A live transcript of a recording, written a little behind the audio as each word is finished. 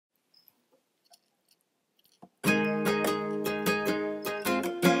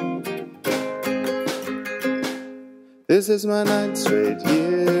This is my ninth straight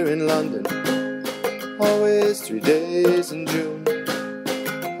year in London, always 3 days in June,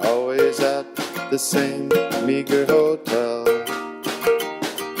 always at the same meager hotel.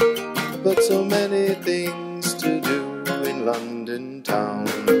 But so many things to do in London town,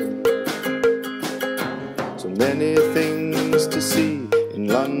 so many things to see in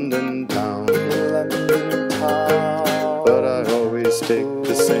London town. But I always take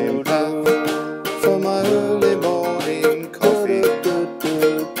the same path for my early morning coffee.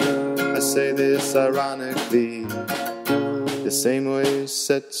 I say this ironically, the same way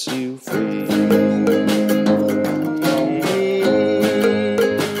sets you free.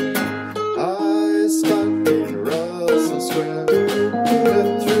 I stuck in Russell Square,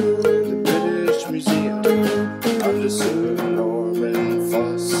 went through the British Museum, under Sir Norman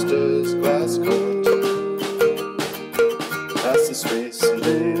Foster's glass coat, past the Space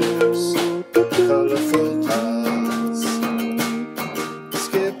Invaders, colourful tiles,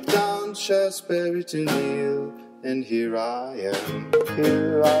 skip down Shaftesbury to Neil, and here I am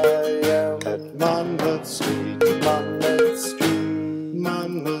at Monmouth Street, Monmouth Street,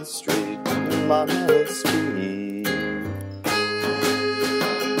 Monmouth Street, Monmouth Street.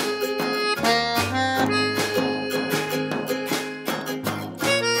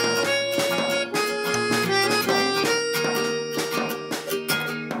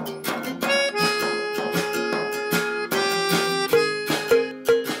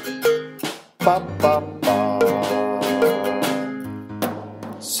 Ba, ba, ba.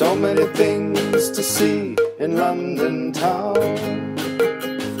 So many things to see in London town,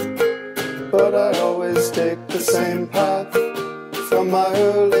 but I always take the same path from my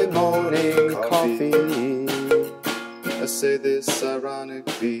early morning coffee. I say this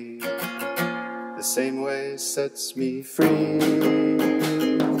ironically, the same way sets me free,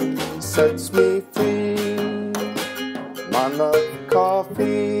 sets me free. Monmouth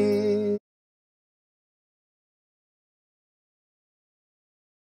Coffee.